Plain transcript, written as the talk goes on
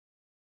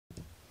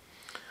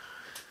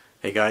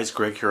Hey guys,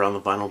 Greg here on the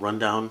Vinyl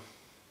Rundown.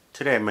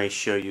 Today I may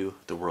show you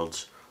the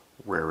world's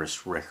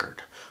rarest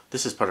record.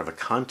 This is part of a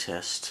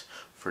contest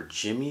for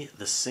Jimmy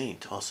the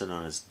Saint, also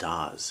known as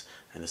Daz.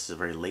 And this is a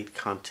very late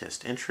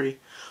contest entry,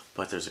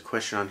 but there's a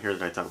question on here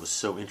that I thought was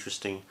so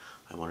interesting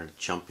I wanted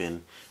to jump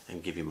in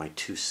and give you my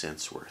 2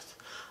 cents worth.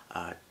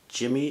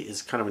 Jimmy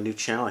is kind of a new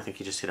channel. I think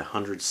he just hit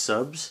 100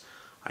 subs.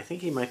 I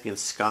think he might be in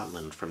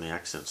Scotland from the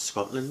accent,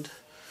 Scotland.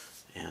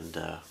 And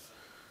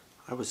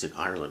I was in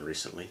Ireland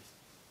recently.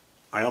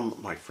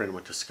 My friend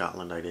went to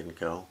Scotland, I didn't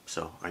go,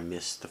 so I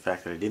missed the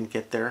fact that I didn't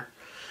get there.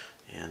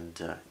 And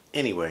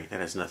anyway, that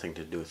has nothing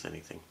to do with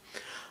anything.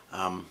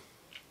 I'm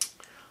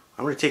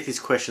going to take these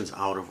questions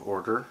out of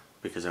order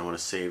because I want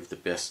to save the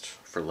best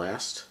for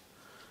last.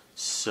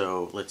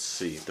 So let's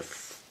see, the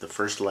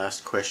first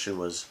last question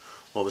was,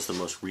 what was the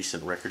most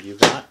recent record you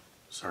got?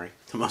 Sorry,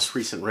 the most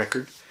recent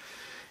record.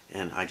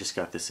 And I just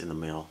got this in the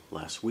mail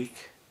last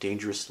week.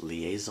 Dangerous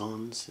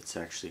Liaisons. It's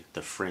actually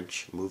the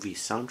French movie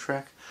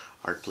soundtrack.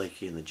 Art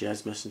Blakey and the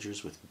Jazz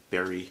Messengers with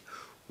Barry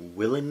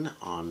Willen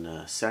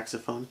on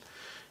saxophone.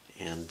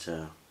 And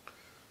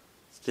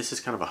this is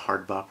kind of a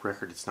hard bop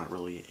record. It's not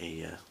really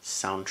a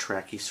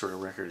soundtracky sort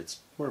of record. It's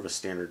more of a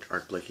standard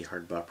Art Blakey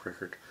hard bop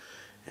record.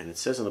 And it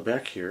says on the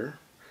back here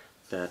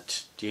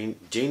that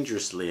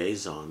Dangerous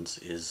Liaisons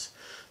is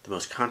the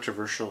most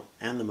controversial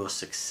and the most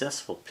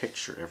successful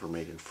picture ever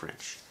made in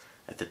French,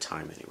 at the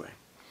time anyway.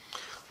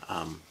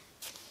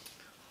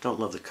 Don't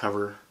love the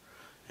cover,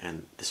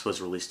 and this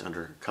was released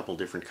under a couple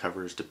different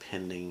covers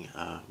depending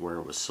where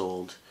it was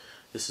sold.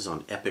 This is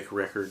on Epic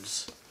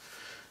Records,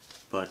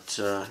 but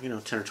you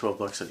know, 10 or 12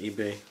 bucks on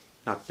eBay,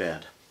 not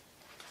bad.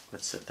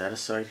 Let's set that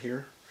aside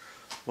here.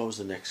 What was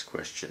the next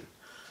question?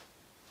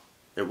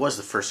 It was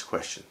the first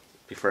question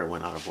before I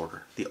went out of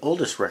order. The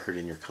oldest record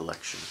in your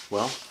collection.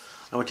 Well,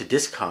 I went to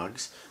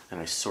Discogs and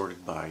I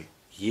sorted by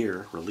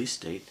year, release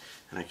date,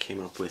 and I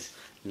came up with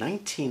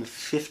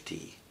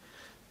 1950.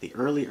 The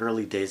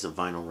early days of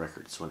vinyl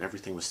records, when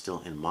everything was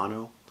still in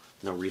mono.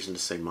 No reason to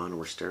say mono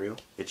or stereo.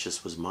 It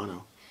just was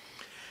mono.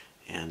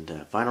 And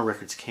vinyl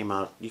records came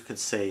out, you could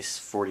say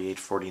 48,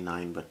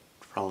 49, but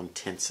for all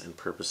intents and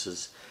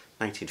purposes,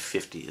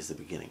 1950 is the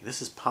beginning.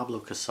 This is Pablo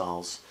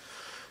Casal's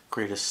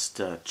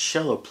greatest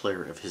cello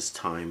player of his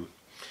time,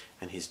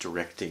 and he's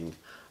directing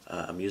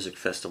a music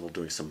festival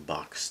doing some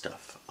Bach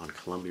stuff on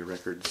Columbia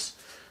Records.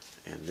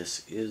 And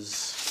this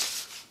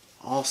is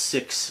all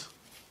 6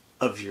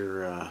 of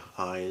your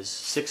eyes,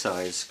 6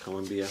 Eyes,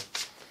 Columbia,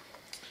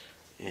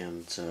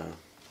 and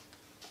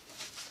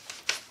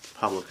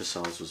Pablo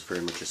Casals was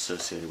very much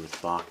associated with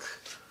Bach.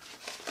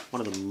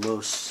 One of the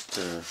most,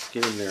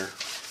 get in there,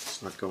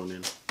 it's not going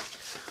in,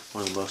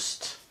 one of the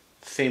most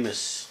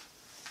famous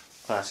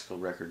classical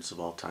records of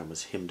all time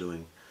was him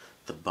doing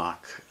the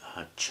Bach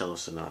cello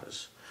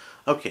sonatas.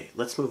 Okay,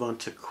 let's move on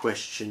to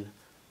question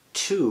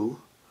 2.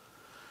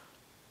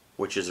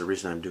 Which is the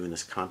reason I'm doing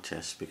this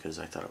contest, because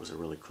I thought it was a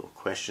really cool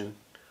question.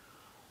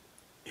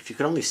 If you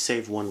could only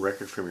save one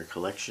record from your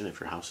collection, if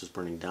your house is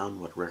burning down,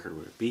 what record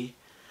would it be?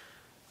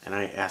 And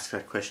I asked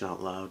that question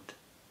out loud,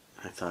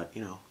 and I thought,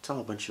 you know, it's all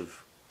a bunch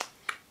of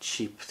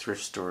cheap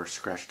thrift store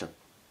scratched up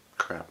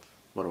crap.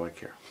 What do I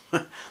care?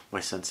 My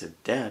son said,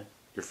 Dad,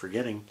 you're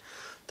forgetting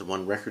the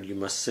one record you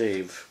must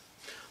save.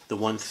 The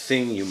one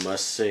thing you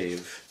must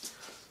save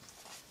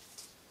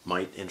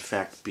might in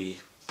fact be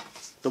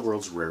the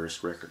world's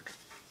rarest record.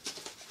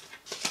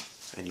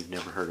 And you've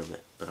never heard of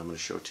it, but I'm going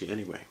to show it to you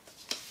anyway.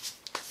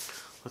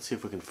 Let's see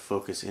if we can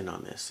focus in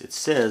on this. It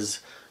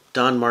says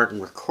Don Martin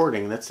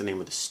Recording, that's the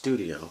name of the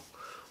studio,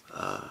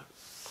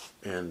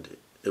 and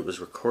it was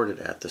recorded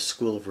at the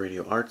School of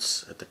Radio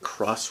Arts at the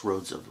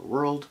Crossroads of the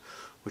World,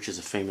 which is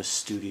a famous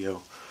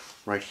studio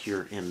right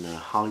here in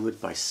Hollywood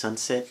by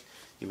Sunset.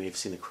 You may have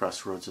seen the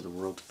Crossroads of the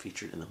World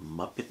featured in the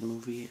Muppet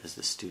movie as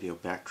the studio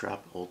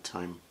backdrop. Old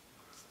time,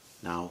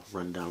 now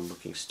run-down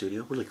looking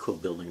studio. Really cool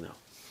building though.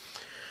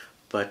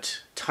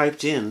 But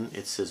typed in,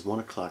 it says 1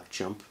 O'Clock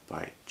Jump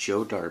by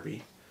Joe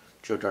Darby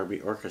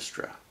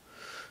Orchestra.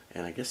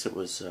 And I guess it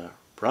was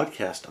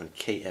broadcast on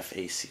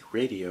KFAC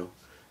radio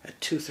at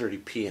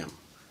 2:30 p.m.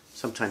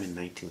 sometime in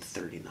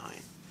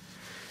 1939.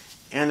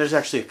 And there's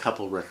actually a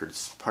couple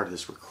records part of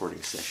this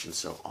recording session,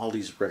 so all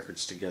these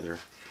records together,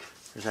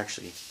 there's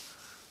actually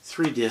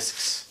 3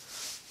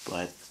 discs,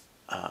 but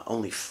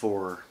only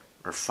 4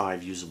 or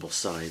 5 usable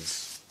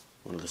sides.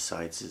 One of the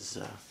sides is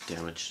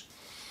damaged.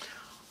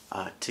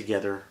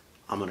 Together,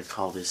 I'm going to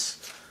call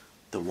this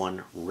the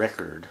one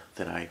record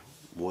that I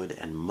would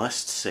and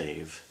must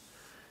save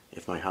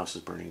if my house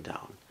is burning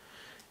down.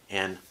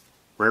 And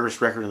rarest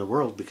record in the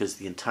world because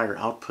the entire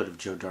output of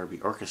Joe Darby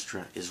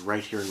Orchestra is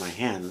right here in my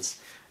hands,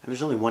 and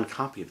there's only one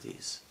copy of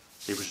these.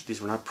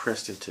 These were not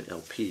pressed into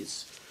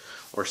LPs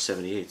or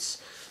 78s.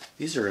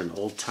 These are an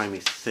old-timey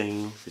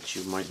thing that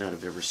you might not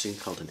have ever seen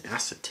called an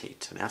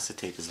acetate. An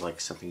acetate is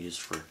like something used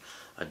for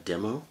a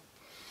demo.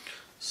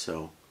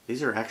 So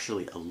these are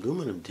actually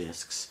aluminum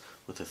discs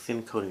with a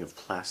thin coating of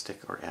plastic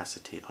or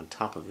acetate on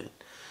top of it.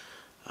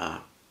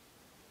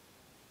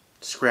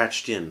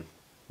 Scratched in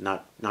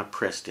not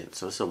pressed in.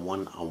 So it's a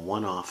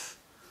one-off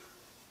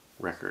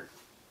record,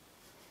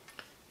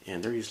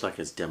 and they're used like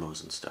as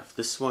demos and stuff.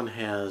 This one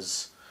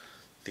has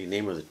the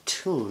name of the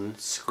tune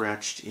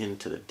scratched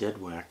into the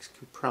dead wax. You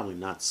could probably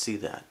not see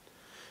that.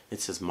 It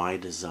says "My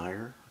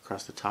Desire"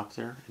 across the top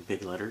there in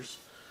big letters.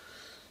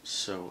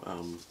 So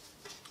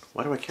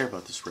why do I care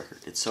about this record?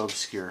 It's so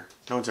obscure.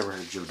 No one's ever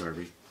heard of Joe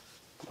Darby.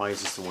 Why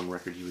is this the one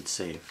record you would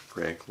save,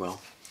 Greg?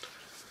 Well,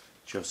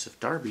 Joseph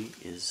Darby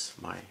is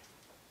my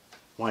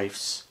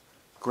wife's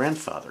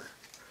grandfather,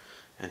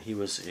 and he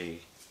was a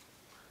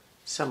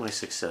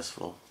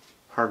semi-successful,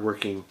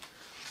 hard-working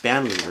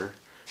band leader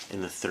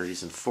in the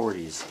 30s and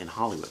 40s in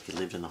Hollywood. He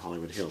lived in the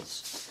Hollywood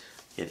Hills.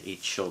 He had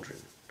 8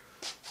 children.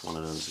 One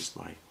of those is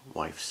my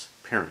wife's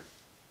parent.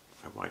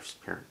 My wife's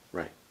parent,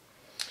 right.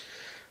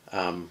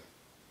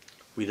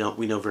 We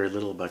know very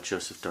little about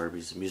Joseph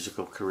Darby's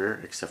musical career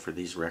except for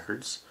these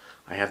records.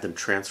 I have them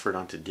transferred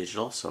onto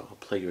digital, so I'll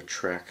play you a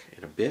track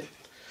in a bit.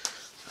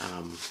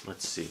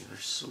 Let's see,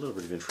 there's a little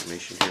bit of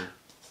information here.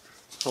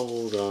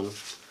 Hold on.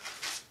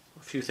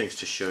 A few things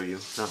to show you,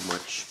 not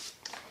much.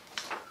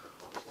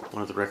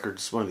 One of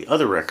the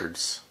other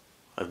records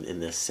in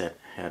this set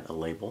had a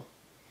label.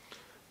 It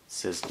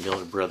says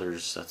Miller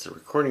Brothers, that's a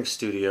recording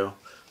studio.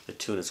 The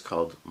tune is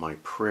called My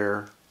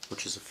Prayer,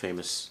 which is a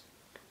famous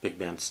big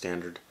band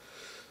standard.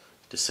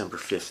 December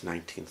 5th,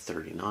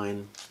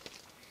 1939.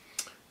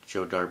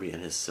 Joe Darby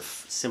and his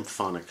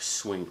Symphonic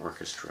Swing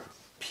Orchestra.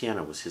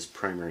 Piano was his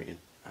primary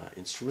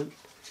instrument.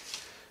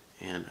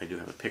 And I do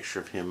have a picture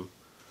of him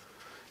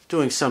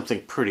doing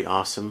something pretty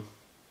awesome.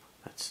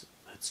 That's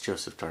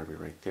Joseph Darby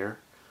right there.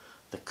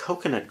 The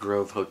Coconut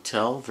Grove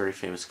Hotel, very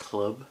famous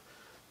club,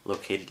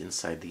 located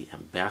inside the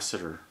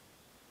Ambassador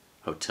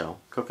Hotel.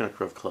 Coconut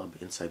Grove Club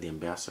inside the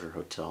Ambassador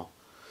Hotel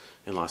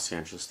in Los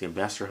Angeles. The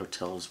Ambassador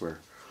Hotel is where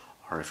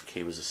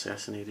RFK was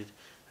assassinated,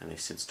 and they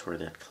since tore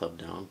that club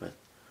down, but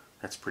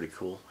that's pretty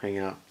cool. Hanging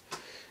out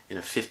in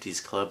a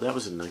 50s club. That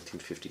was in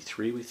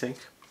 1953, we think.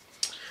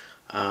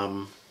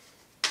 What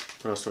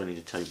else do I need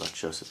to tell you about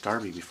Joseph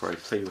Darby before I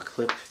play you a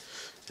clip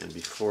and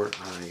before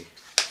I,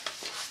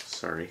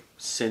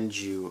 send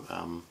you,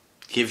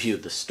 give you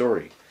the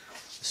story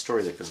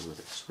that goes with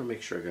it? Just want to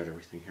make sure I got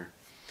everything here.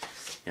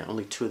 Yeah,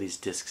 only 2 of these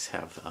discs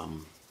have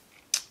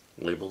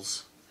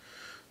labels.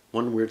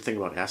 One weird thing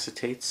about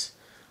acetates,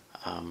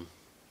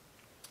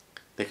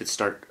 they could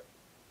start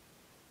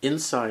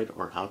inside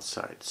or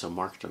outside. So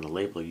marked on the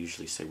label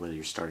usually say whether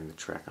you're starting the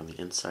track on the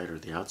inside or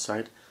the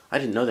outside. I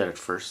didn't know that at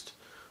first.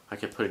 I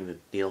kept putting the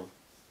needle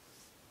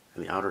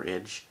on the outer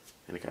edge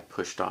and it got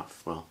pushed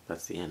off. Well,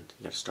 that's the end.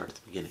 You got to start at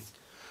the beginning.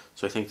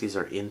 So I think these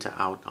are in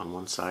to out on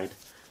one side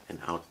and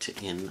out to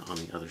in on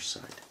the other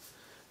side.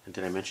 And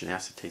did I mention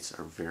acetates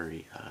are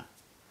very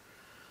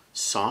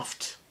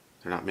soft?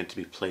 They're not meant to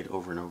be played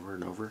over and over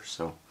and over.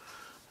 So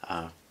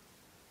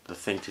the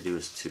thing to do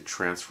is to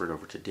transfer it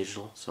over to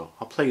digital. So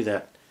I'll play you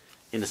that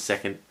in a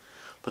second.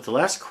 But the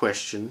last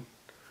question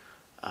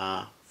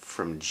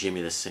from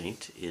Jimmy the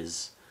Saint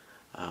is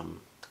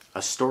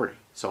a story.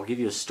 So I'll give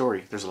you a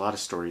story. There's a lot of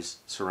stories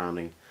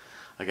surrounding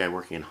a guy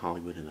working in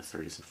Hollywood in the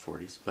 30s and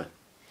 40s, but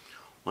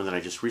one that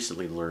I just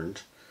recently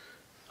learned.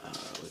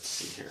 Let's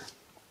see here.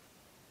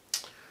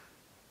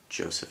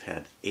 Joseph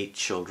had 8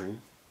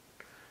 children,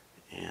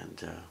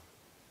 and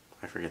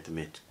I forget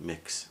the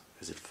mix.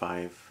 Is it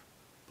 5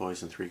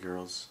 boys and 3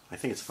 girls? I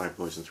think it's 5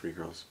 boys and 3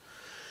 girls.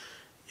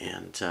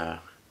 And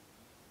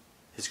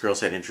his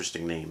girls had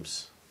interesting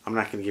names. I'm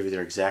not going to give you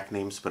their exact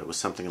names, but it was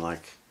something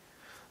like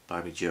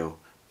Bobby Joe,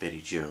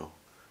 Betty Joe,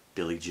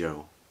 Billy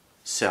Joe,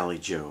 Sally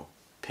Joe,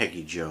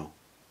 Peggy Joe,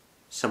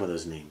 some of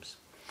those names.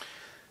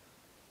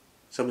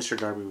 So Mr.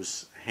 Darby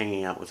was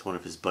hanging out with one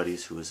of his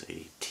buddies who was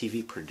a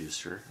TV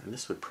producer, and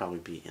this would probably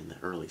be in the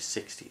early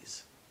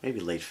 60s, maybe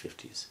late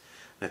 50s.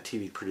 That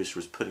TV producer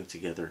was putting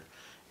together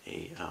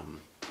a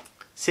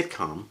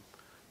sitcom,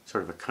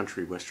 sort of a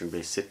country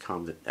western-based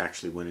sitcom that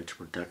actually went into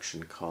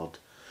production called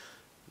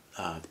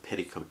The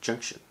Petticoat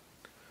Junction.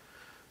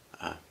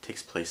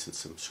 Takes place in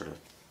some sort of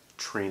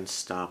train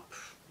stop,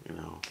 you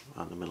know,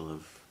 out in the middle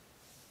of,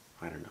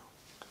 I don't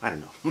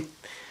know.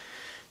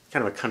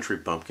 Kind of a country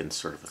bumpkin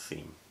sort of a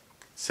theme,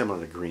 similar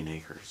to Green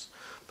Acres.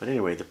 But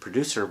anyway, the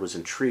producer was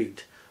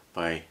intrigued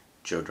by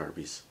Joe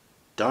Darby's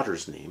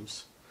daughters'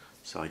 names,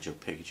 Sally Joe,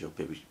 Peggy Joe,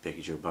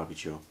 Peggy Joe, Bobby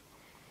Joe.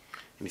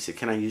 And he said,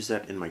 can I use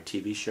that in my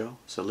TV show?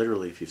 So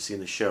literally, if you've seen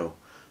the show,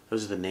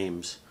 those are the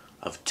names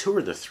of 2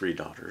 of the 3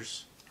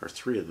 daughters, or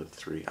 3 of the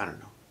 3, I don't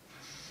know.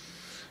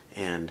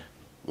 And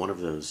one of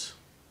those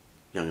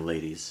young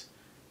ladies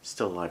is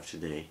still alive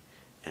today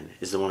and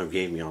is the one who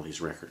gave me all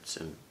these records.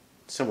 And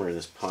somewhere in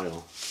this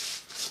pile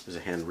there's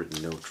a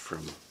handwritten note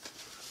from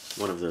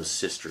one of those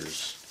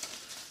sisters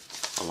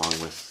along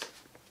with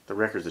the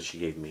records that she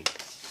gave me.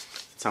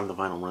 It's on the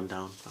Vinyl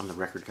Rundown. I'm the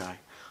record guy.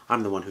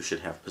 I'm the one who should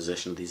have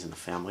possession of these in the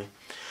family.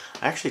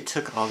 I actually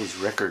took all these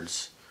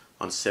records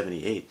on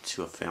 78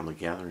 to a family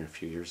gathering a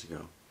few years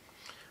ago.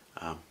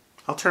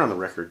 I'll turn on the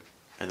record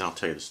and then I'll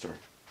tell you the story.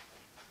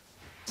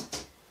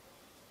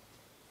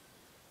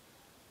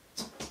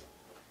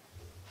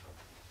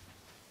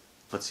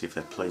 Let's see if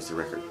that plays the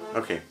record.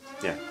 Okay,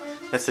 yeah.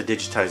 That's the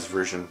digitized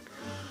version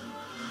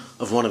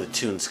of one of the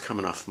tunes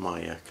coming off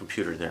my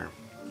computer there.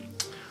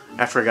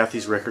 After I got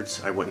these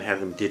records, I went and had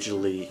them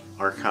digitally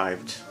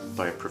archived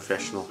by a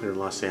professional here in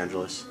Los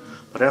Angeles.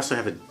 But I also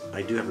have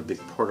I do have a big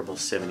portable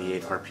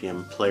 78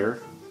 RPM player,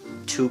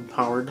 tube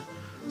powered,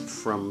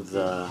 from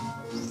the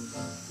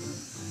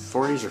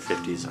 40s or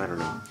 50s, I don't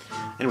know.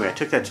 Anyway, I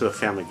took that to a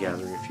family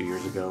gathering a few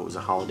years ago. It was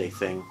a holiday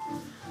thing.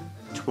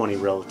 20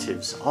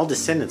 relatives, all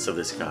descendants of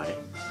this guy.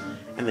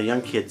 And the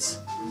young kids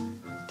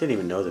didn't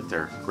even know that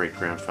their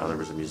great-grandfather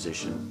was a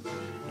musician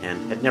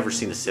and had never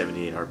seen a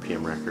 78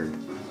 RPM record.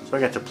 So I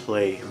got to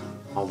play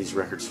all these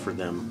records for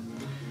them,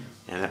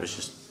 and that was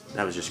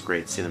just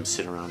great, seeing them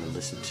sit around and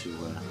listen to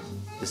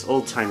this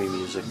old-timey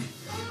music.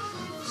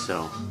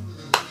 So,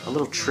 a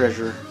little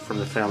treasure from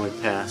the family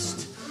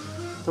past,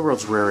 the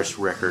world's rarest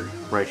record,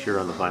 right here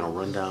on the Vinyl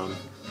Rundown.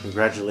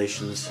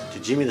 Congratulations to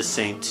Jimmy the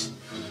Saint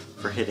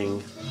for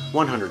hitting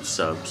 100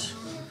 subs,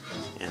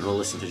 and we'll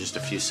listen to just a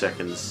few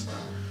seconds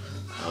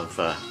of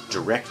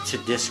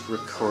direct-to-disc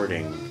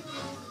recording.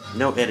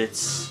 No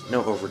edits,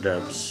 no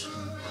overdubs,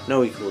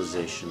 no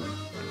equalization.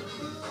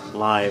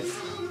 Live,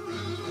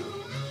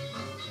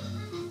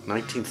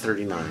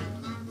 1939.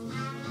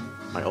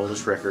 My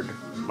oldest record,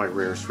 my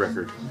rarest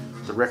record,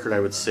 the record I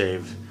would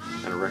save,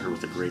 and a record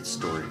with a great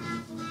story.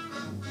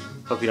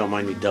 Hope you don't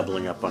mind me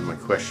doubling up on my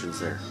questions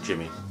there,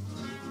 Jimmy.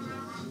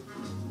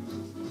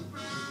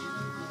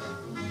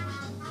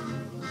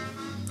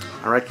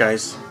 Alright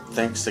guys,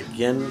 thanks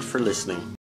again for listening.